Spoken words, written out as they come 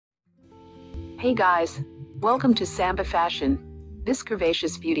Hey guys, welcome to Samba Fashion. This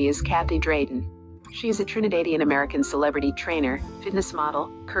curvaceous beauty is Kathy Drayton. She is a Trinidadian American celebrity trainer, fitness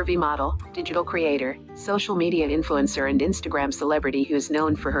model, curvy model, digital creator, social media influencer and Instagram celebrity who is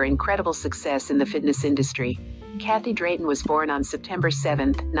known for her incredible success in the fitness industry. Kathy Drayton was born on September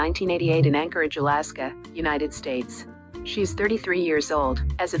 7, 1988 in Anchorage, Alaska, United States. She is 33 years old,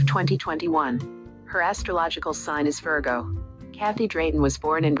 as of 2021. Her astrological sign is Virgo. Kathy Drayton was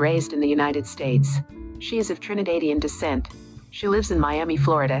born and raised in the United States. She is of Trinidadian descent. She lives in Miami,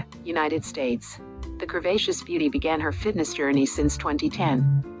 Florida, United States. The curvaceous beauty began her fitness journey since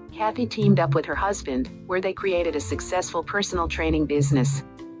 2010. Kathy teamed up with her husband, where they created a successful personal training business.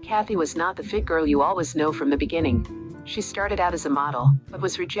 Kathy was not the fit girl you always know from the beginning. She started out as a model, but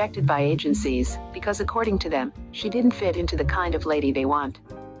was rejected by agencies, because according to them, she didn't fit into the kind of lady they want.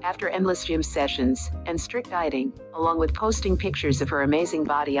 After endless gym sessions, and strict dieting, along with posting pictures of her amazing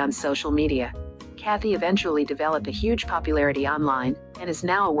body on social media, Kathy eventually developed a huge popularity online, and is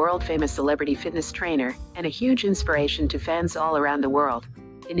now a world-famous celebrity fitness trainer, and a huge inspiration to fans all around the world.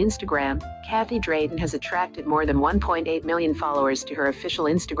 In Instagram, Kathy Drayton has attracted more than 1.8 million followers to her official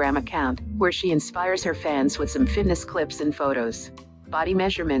Instagram account, where she inspires her fans with some fitness clips and photos. Body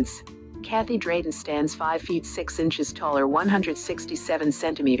measurements. Kathy Drayton stands 5 feet 6 inches tall or 167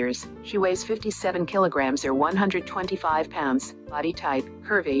 centimeters. She weighs 57 kilograms or 125 pounds. Body type,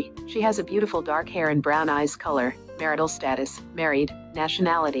 curvy. She has a beautiful dark hair and brown eyes color. Marital status, married.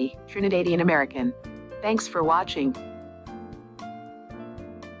 Nationality, Trinidadian American. Thanks for watching.